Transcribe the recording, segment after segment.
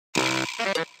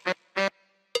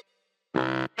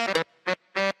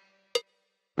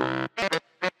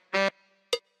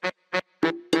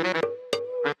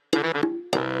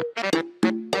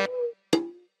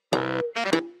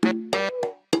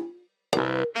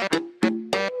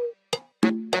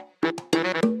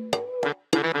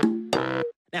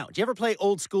do you ever play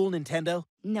old school Nintendo?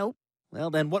 Nope. Well,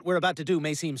 then what we're about to do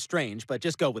may seem strange, but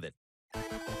just go with it.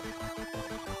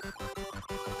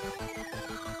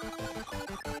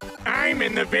 I'm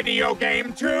in the video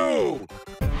game too!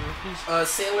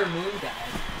 Sailor Moon guy.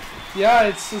 Yeah,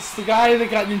 it's the guy that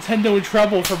got Nintendo in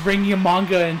trouble for bringing a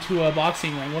manga into a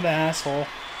boxing ring. What an asshole.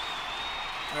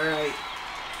 Alright.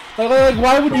 Like,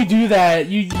 why would you do that?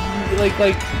 You like,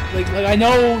 I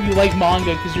know you like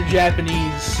manga because you're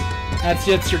Japanese. That's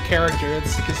your character.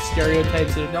 It's because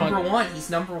stereotypes that Number one. He's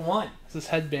number one. It's this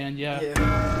headband, yeah. Yeah.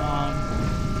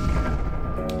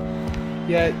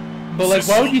 Yeah, but like,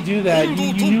 why would you do that?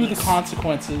 You knew the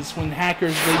consequences when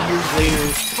hackers years later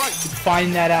would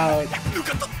find that out.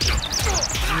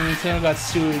 And Nintendo got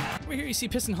sued. Over here you see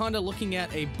Piston Honda looking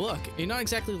at a book. You're not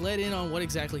exactly let in on what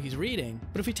exactly he's reading,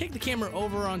 but if we take the camera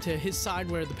over onto his side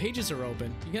where the pages are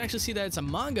open, you can actually see that it's a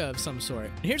manga of some sort.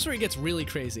 And here's where it gets really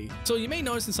crazy. So you may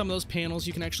notice in some of those panels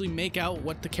you can actually make out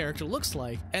what the character looks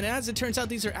like, and as it turns out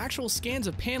these are actual scans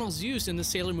of panels used in the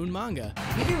Sailor Moon manga.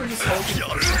 Maybe we're just hoping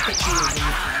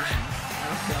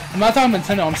I'm not talking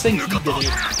Nintendo, I'm saying he did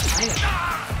it.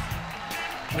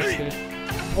 That's good.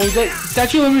 Oh, like,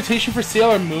 statute of limitation for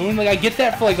Sailor Moon? Like, I get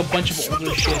that for, like, a bunch of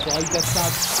older shit, but, like, that's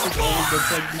not super old, that's,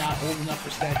 like, not old enough for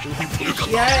statute of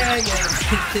limitation. Yeah.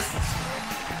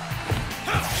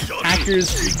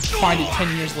 Hackers find it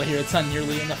 10 years later, it's not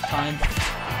nearly enough time.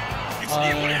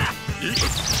 I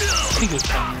think it was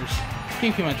 10 years. I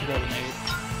think he went to 2008.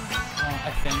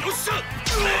 I think.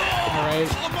 Alright.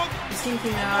 This game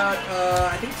came out,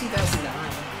 I think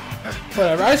 2009.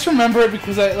 Whatever, I just remember it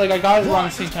because I got it around the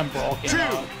same time Brawl came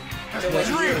out. So like,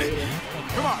 come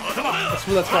on. That's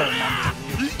what I remember.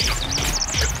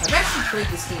 I've actually played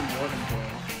this game more than Brawl.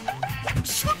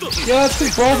 Yeah, that's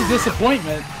because Brawl's a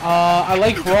disappointment. I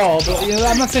like Brawl, but you know,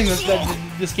 I'm not saying that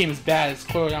this game is bad. It's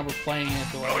clearly not playing it.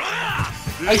 But, like,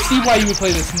 I see why you would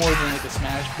play this more than like a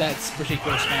Smash. That's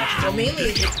particular Smash game. Well,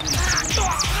 mainly.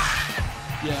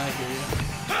 Yeah, I hear you.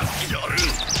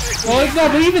 Well, it's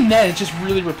not, but even then, it's just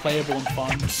really replayable and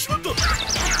fun.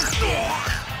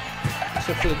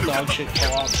 Except for the dog shit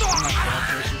co-op. I'm not co-op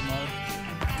versus mode.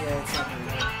 Yeah, it's not very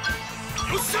good.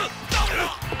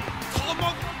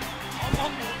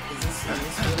 Is this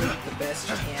really the best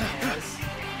Japan has?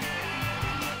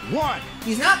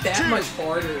 He's not that much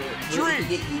harder really to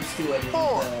get used to it in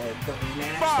the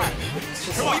rematch. But he's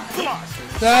just like,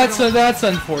 that's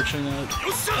unfortunate.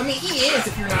 I mean, he is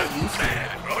if you're not used to it.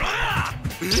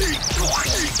 He's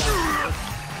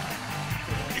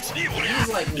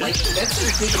like that's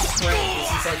his biggest strength.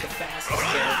 He's like the fastest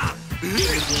character.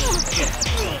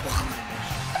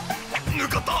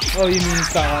 Oh, you mean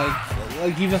he's got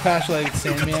like even faster like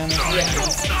Sandman? Yeah,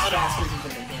 he's faster even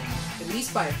than him. At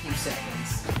least by a few seconds.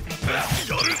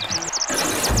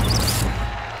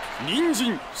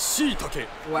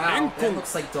 Wow, that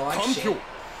looks like dog shit.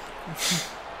 It's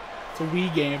a Wii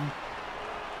game.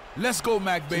 Let's go,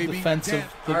 Mac, baby.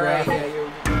 Defensive. Alright, yeah, you're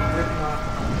ripping off.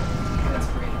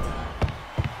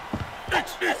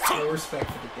 That's great. No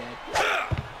respect for the dead.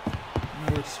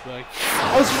 No respect. I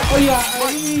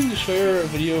didn't mean to show you a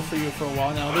video for you for a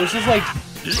while now. There's this like, I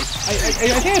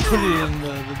think I put it in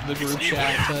the group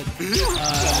chat, but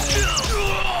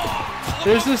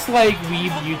there's this like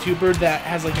weeb YouTuber that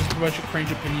has like a bunch of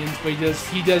cringe opinions, but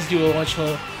he does do a bunch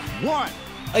of like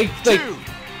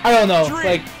I don't know,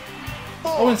 like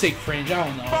I wouldn't say cringe, I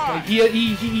don't know. Like he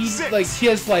has like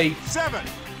 7,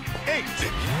 8.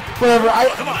 Whatever.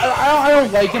 I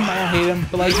don't like him. I don't hate him.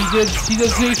 But like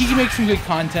he can make some good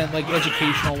content, like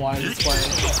educational wise. It's like,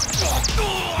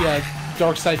 yeah,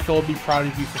 Dark Side Phil would be proud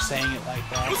of you for saying it like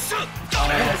that.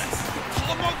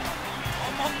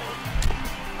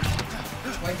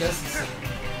 Why does he say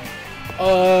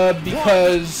it?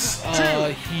 Because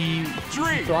he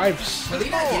thrives. Are they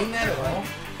not getting that at all?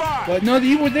 But no,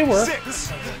 they were.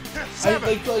 6, I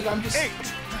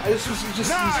this was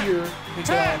just easier to get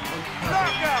out.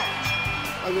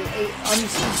 I'm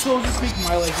supposed to speak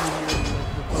my life easier.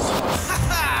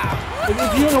 If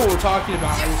you don't know what we're talking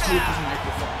about, I just moved his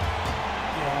microphone.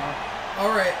 Yeah.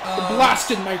 Alright, The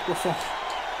blasted microphone.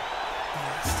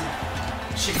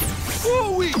 Chicken.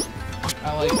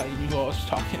 I like how you knew what I was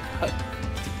talking about.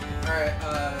 Alright,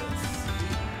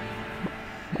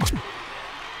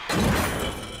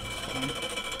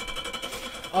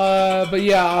 but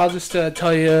yeah, I'll just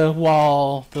tell you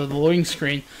while the loading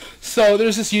screen. So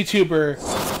there's this YouTuber.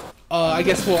 I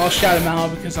guess I'll shout him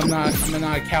out because I'm not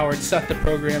a coward. Seth the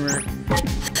programmer.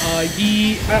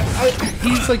 He's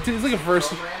like a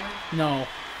verse. No,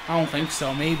 I don't think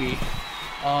so. Maybe.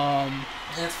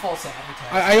 That's false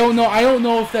advertising. I don't know. I don't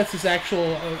know if that's his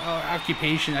actual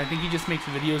occupation. I think he just makes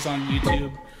videos on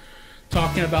YouTube.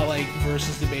 talking about like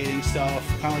versus debating stuff,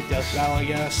 kind of like Death Battle, I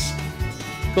guess.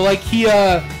 But like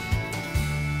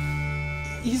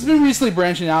he's been recently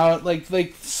branching out, like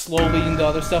slowly into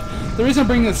other stuff. The reason I'm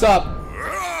bringing this up,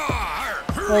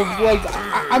 well, like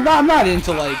I'm not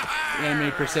into like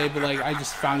anime per se, but like I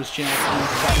just found this channel to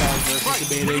talk about versus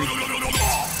debating.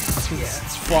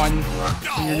 It's fun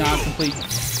when you're not a complete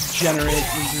degenerate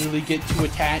and you really get too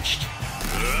attached.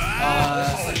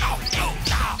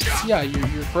 Yeah,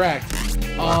 you're correct.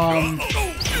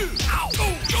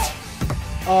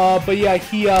 But yeah,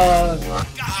 he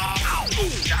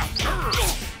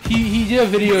did a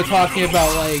video talking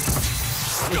about like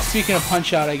speaking of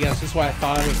Punch Out, I guess that's why I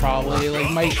thought of it probably.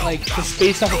 Like just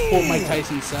based off a quote Mike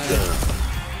Tyson said,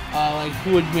 like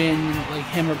who would win, like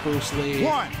him or Bruce Lee?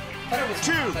 1,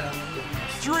 2,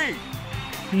 3.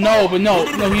 No,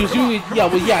 he was doing it. Yeah,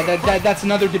 well, yeah, that's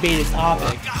another debated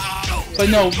topic. But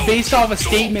no, based off a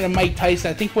statement of Mike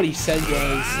Tyson, I think what he said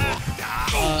was,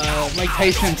 Mike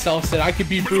Tyson himself said, I could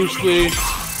beat Bruce Lee,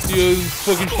 you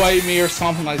fucking fight me, or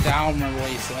something like that. I don't remember what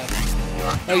he said.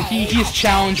 Like, he's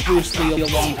challenged Bruce Lee a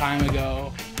long time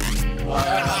ago.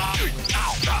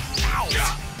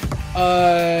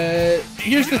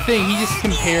 Here's the thing, he just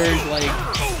compared, like,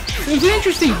 it was an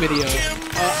interesting video.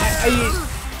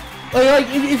 Like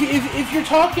if you're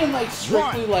talking like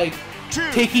strictly like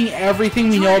taking everything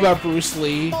we know about Bruce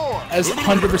Lee as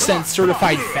 100%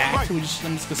 certified fact, I'm just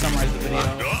gonna summarize the video.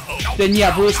 Then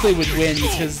yeah, Bruce Lee would win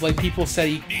because like people said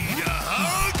he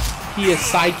has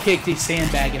sidekicked a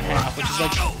sandbag in half, which is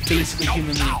like basically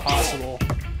humanly impossible.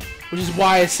 Which is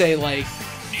why I say like,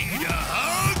 you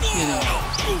know.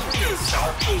 It's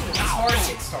hard to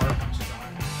get star punches on.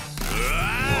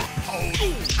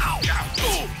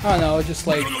 I don't know, just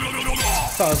like, I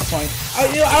thought it was funny.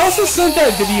 I also sent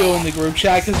that video in the group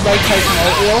chat because Mike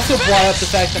Tyson, it also brought up the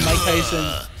fact that Mike Tyson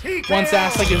once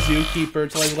asked like a zookeeper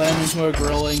to like let him into a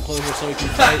gorilla enclosure so he can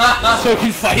fight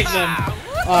them.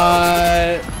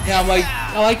 Yeah, I'm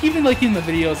like even like in the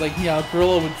videos, like, yeah, a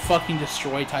gorilla would fucking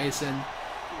destroy Tyson.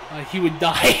 He would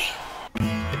die.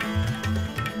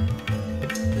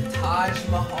 The Taj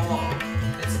Mahal.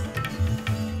 It's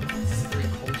a great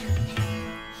culture.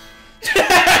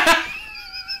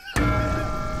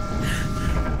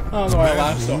 I don't know why I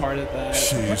laughed so hard at that. I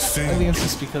think it's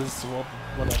just because it's well,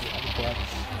 whatever.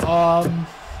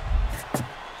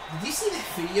 Did you see that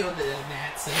video that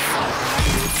Matt sent?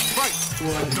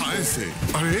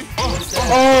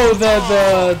 Oh,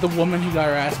 the woman who got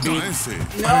her ass beat.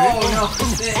 No,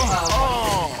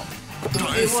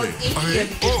 it was India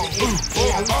because I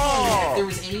was wondering if there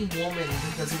was any woman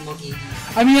that doesn't look Indian.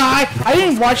 I mean, I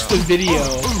didn't watch the video.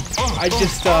 I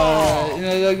just you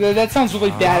know, that sounds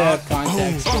really bad out of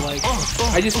context. But like,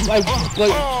 I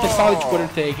saw the Twitter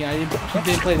take and I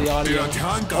didn't play the audio.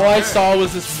 All I saw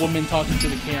was this woman talking to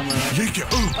the camera,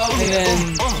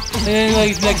 and then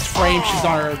like next frame she's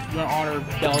on her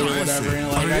belly or whatever, and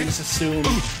like I just assumed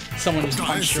someone just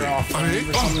punched her off or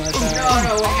something like that.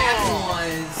 No, what happened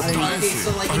was, okay, so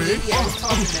like in India, I was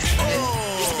talking about that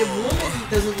if the woman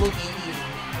doesn't look Indian,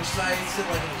 which I said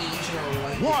like an Asian or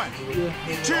a white, they would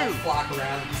all flock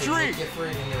around because they look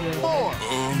different and they're 4.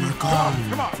 Oh my god.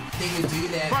 Come on. They would do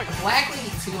that. A black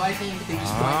lady too, I think, they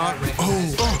just might not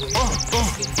recognize right away from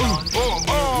skin tone.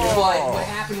 But what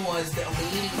happened was the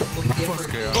lady looked different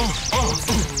than most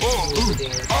of the over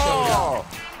there showed up.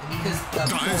 Because the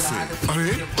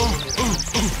pornography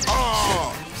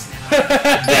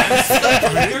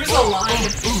there's a line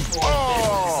of people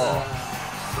that was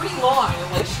pretty long.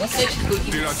 Like she said she couldn't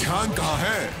even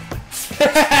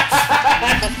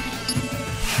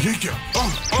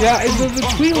Yeah, the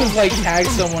tweet was like tag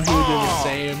someone who would do the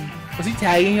same. Was he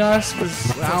tagging us?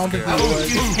 Because I don't think he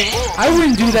would. I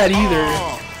wouldn't do that either.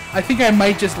 I think I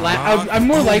might just laugh. I'm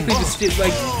more likely to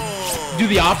like do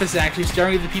the opposite, actually,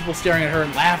 staring at the people staring at her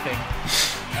and laughing.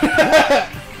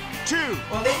 2.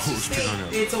 Well, that's just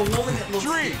it's a woman that looks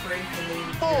different than they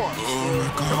 4. Oh my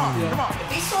god. Come on. If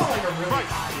they saw like a really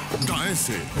hot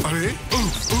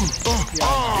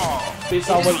Based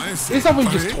on what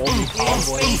you just told me, it's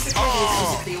basically it's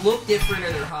just if they look different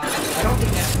or they're hot. I don't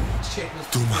think that chick was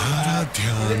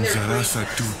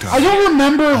I don't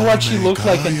remember what she looked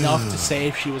like enough to say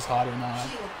if she was hot or not.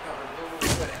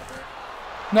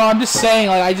 No, I'm just saying,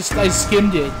 like, I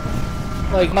skimmed it.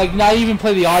 Like not even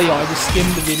play the audio, I just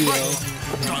skimmed the video.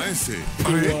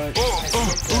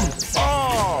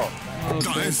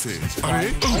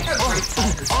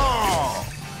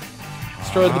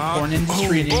 Started the porn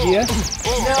industry in India?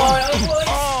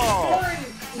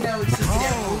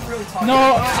 No,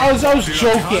 I was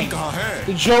joking.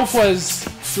 The joke was,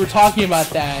 we were talking about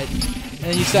that,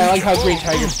 And you said, I like how Great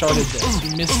Tiger started this.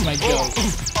 You missed my joke.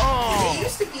 It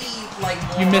used to be like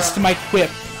more, You missed my quip.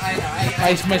 I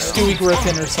know. My Stewie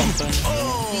Griffin or something.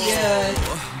 It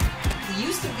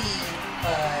used to be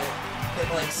that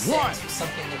like sex was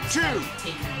something that was kind of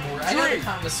taken more. I know the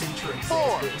Kama Sutra exists,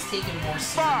 but it was taken more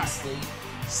seriously.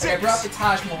 Like I brought up the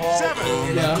Taj Mahal,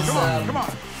 and it was,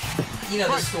 you know,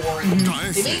 the story.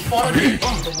 They made fun of it in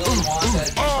the Willy Wonka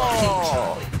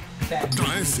chocolate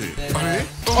factory.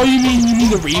 Oh, you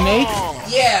mean the remake?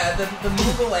 Yeah, the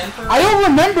Mughal Emperor. I don't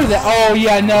remember that. Oh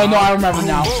yeah, no, I remember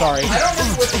now. Sorry. I don't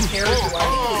remember what the character was. I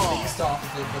think it was based off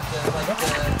of it, but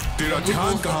the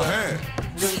Mughals were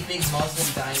the really big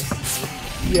Muslim dynasty.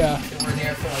 Yeah. They were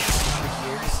there for like 200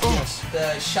 years. Yes.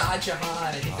 The Shah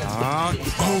Jahan, I think that's what it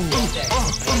is.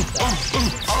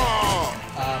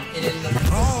 And in the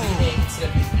remake, instead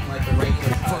of being like the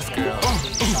regular Taj Mahal,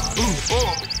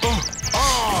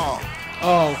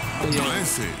 Oh, yeah.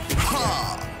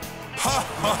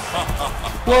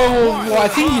 Well, I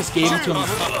think he just gave it to him.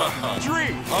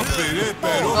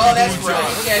 oh, that's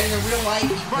right. Yeah, in the real life, he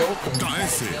built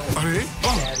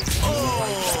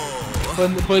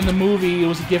it. But in the movie, it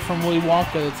was a gift from Willy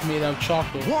Wonka that's made out of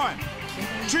chocolate. 1,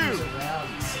 2,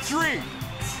 3,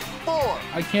 4.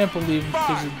 I can't believe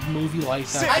there's a movie like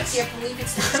that. I can't believe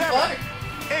it's not butter.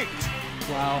 8.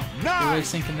 Wow. They're really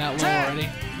sinking that low already.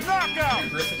 Knockout.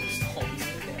 Griffin was always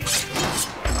the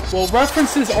best. Well,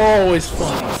 references are always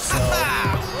funny, so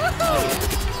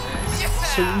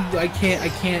I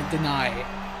can't deny.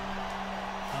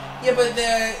 Yeah, but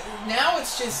now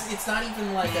it's not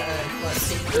even like a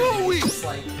secret. It's just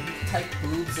like you type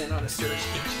boobs in on a search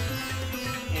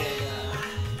engine,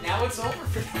 and now it's over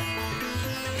for them.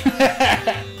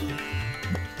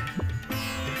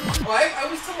 Well, I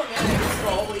was telling Matt that it was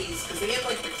always because they had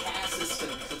like the caste system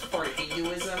that's part of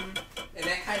Hinduism, and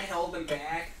that kind of held them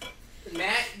back. And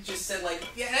Matt just said like,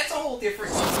 yeah, that's a whole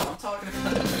different thing. I'm talking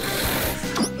about.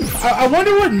 I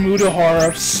wonder what Mutahar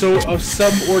of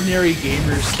some ordinary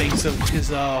gamers thinks of his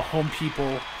home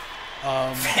people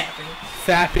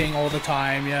fapping all the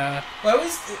time. Yeah. Well, I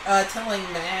was telling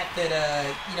Matt that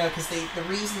you know, because the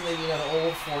reason that, you know, the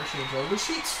old 4chan joke, the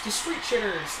street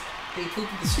shitters, they poop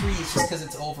in the streets just because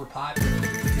it's overpopulated.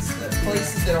 Because the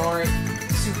places that aren't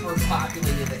super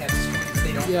populated that have streets,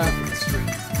 they don't poop in the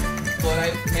streets.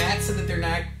 But Matt said that they're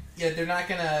not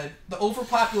gonna. The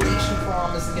overpopulation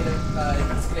problem isn't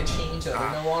gonna change. Though.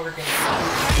 They're no longer gonna.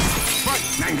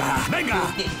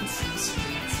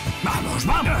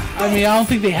 I mean, I don't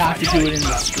think they have to do it in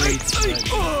the streets. But...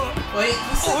 Well, he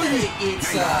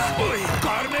said that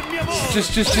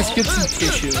it's just get some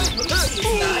tissue. It's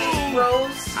not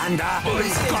gross. It's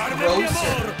not as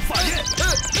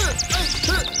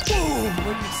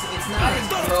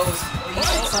gross. He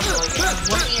said something like that.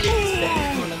 On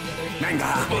one hand,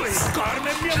 it's better.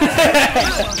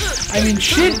 I mean,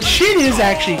 shit is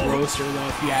actually grosser though,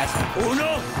 if you ask me.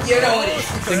 You know it is.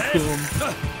 Than Coom.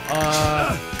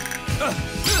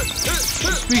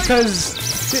 Because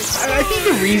I think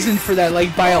the reason for that,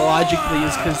 like biologically,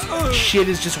 is because shit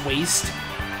is just waste,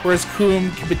 whereas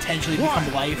Coom can potentially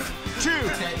become life. 2,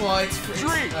 well, it's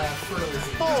 3,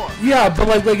 4. Yeah, but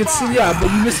like it's but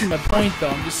you're missing my point though.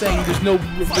 I'm just saying there's no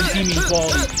redeeming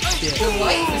quality to shit. The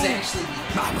life is actually.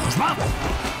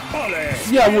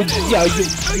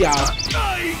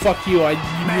 Fuck you.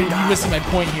 You're missing my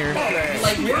point here.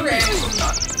 Like we're actually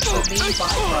the main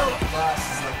byproduct of us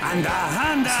is like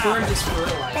sperm is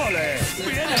fertilized. So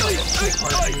it's kind of like a quick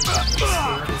cartoon.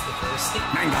 Sperm is the first thing.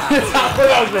 That's not what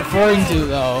I was referring to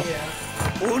though. Yeah.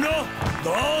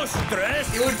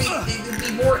 It would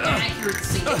be more accurate to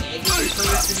say the egg is the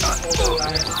person, although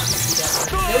obviously that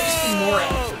would just be more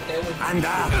accurate. That would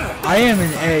I am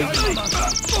an egg.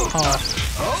 Huh.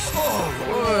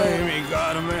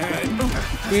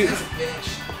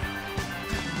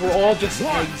 We're all just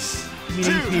eggs,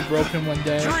 meaning to be broken one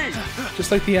day.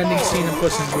 Just like the ending scene in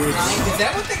Puss in Boots. Is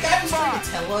that what the guy was trying to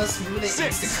tell us? Remember that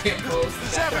Instagram post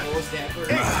that the most ever?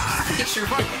 Picture of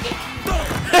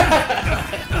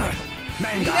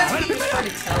maybe that's what he was trying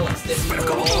to tell us, that we were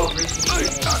all originally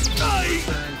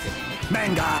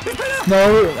No,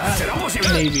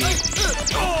 maybe.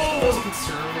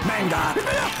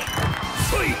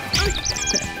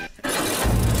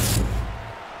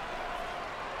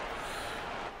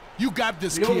 You got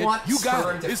this, kid. You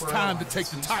got it. It's time to take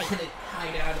the title.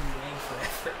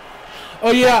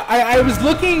 Oh yeah, I was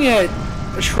looking at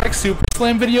a Shrek Super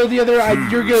Slam video the other.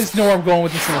 You guys know where I'm going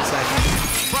with this in a second.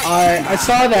 I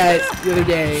saw that the other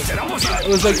day. It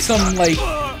was like some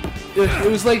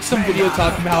it was like some video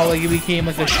talking about how like it became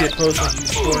like a shit post on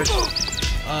esports.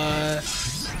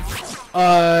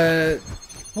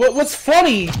 What's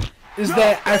funny is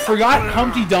that I forgot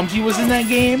Humpty Dumpty was in that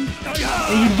game,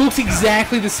 and he looks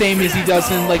exactly the same as he does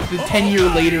in like the 10-year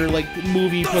later like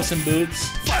movie Puss in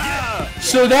Boots.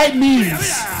 So that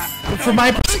means, from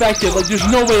my perspective, like there's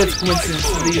no way it's coincidence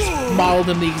that they just modeled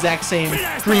him the exact same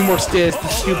DreamWorks did, the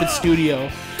stupid studio.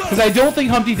 Because I don't think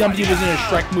Humpty Dumpty was in a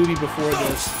Shrek movie before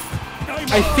this.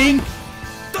 I think.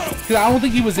 Because I don't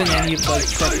think he was in any of like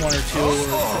Shrek 1 or 2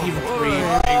 or even 3.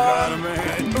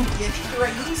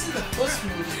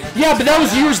 Yeah, but that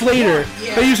was years later.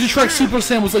 But he was in Shrek Super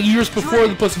Saiyan was like years before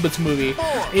the Puss in Boots movie.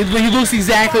 He looks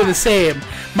exactly the same.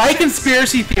 My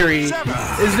conspiracy theory is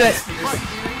that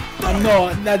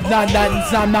no,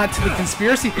 not to the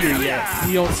conspiracy theory yet.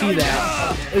 You don't see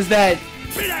that. Is that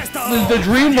the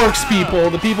DreamWorks people,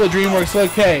 the people at DreamWorks, are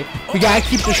like, okay, we gotta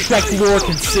keep the Shrek lore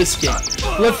consistent.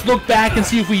 Let's look back and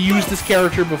see if we used this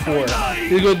character before.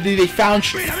 They found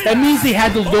that means they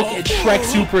had to look at Shrek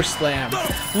Super Slam.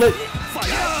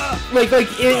 Like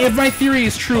if my theory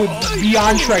is true,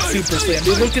 beyond Shrek Super Slam,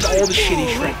 they looked at all the shitty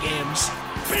Shrek games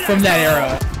from that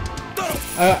era.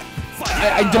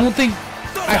 I don't think.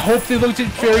 I hope they looked at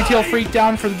Fairy Tale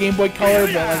Freakdown for the Game Boy Color,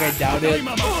 but like I doubt it.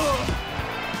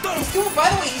 By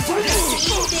the way, he's doing the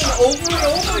same thing over and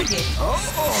over again.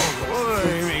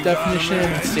 Definition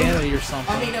of insanity or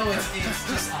something. I mean, no, it's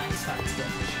just Einstein's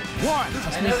definition. 1,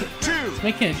 2, It's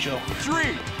making a joke. 3, The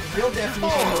real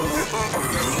definition is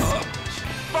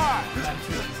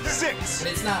 5, 6.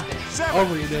 but it's not. 7. I'll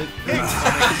read it.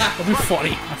 It'll be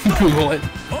funny. Google it.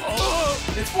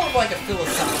 It's more of like a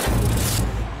philosophical.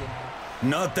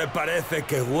 ¿No te parece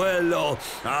que huelo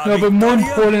a No, but more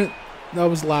victoria? important, that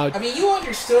was loud. I mean, you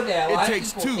understood that. A lot It of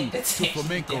takes people 2 think to that's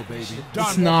flamenco, baby. It's Don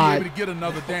won't not. be able to get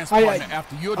another dance partner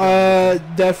after you're done.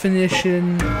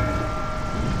 Definition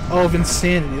of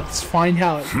insanity. Let's find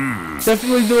out.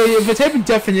 Definitely, if I type in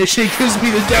definition, it gives me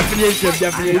the definition of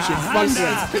definition. Fuck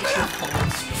that.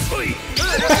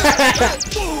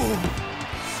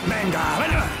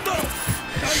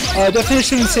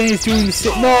 Definition of insanity is doing the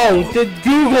no.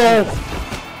 Google.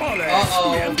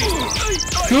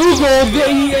 Google.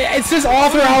 It says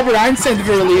author Albert Einstein at the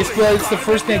very least, but it's the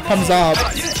first thing that comes up.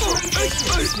 I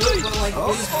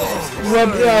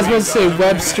was about to say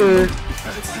Webster.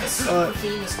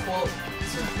 Famous quote.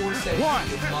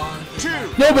 1, 2.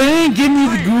 No, but it didn't give me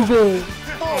the Google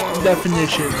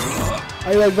definition.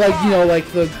 I like you know like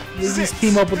they just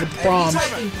came up with the prompt.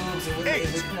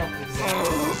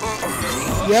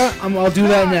 Yeah, I'll do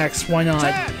that next. Why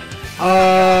not?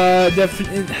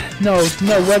 No,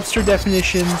 Webster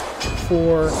definition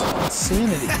for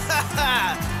insanity.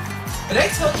 But I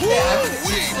tell you that,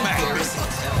 it's embarrassing.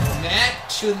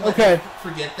 Matt shouldn't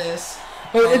forget this.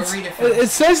 It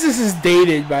says this is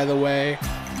dated, by the way.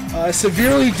 A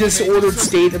severely disordered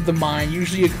state of the mind,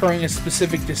 usually occurring in a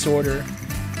specific disorder.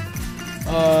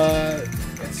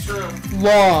 That's true.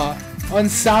 Law.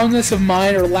 Unsoundness of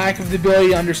mind or lack of the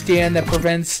ability to understand that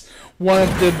prevents one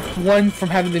from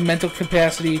having the mental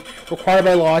capacity required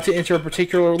by law to enter a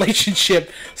particular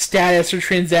relationship, status, or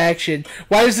transaction.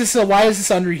 Why is this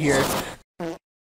under here?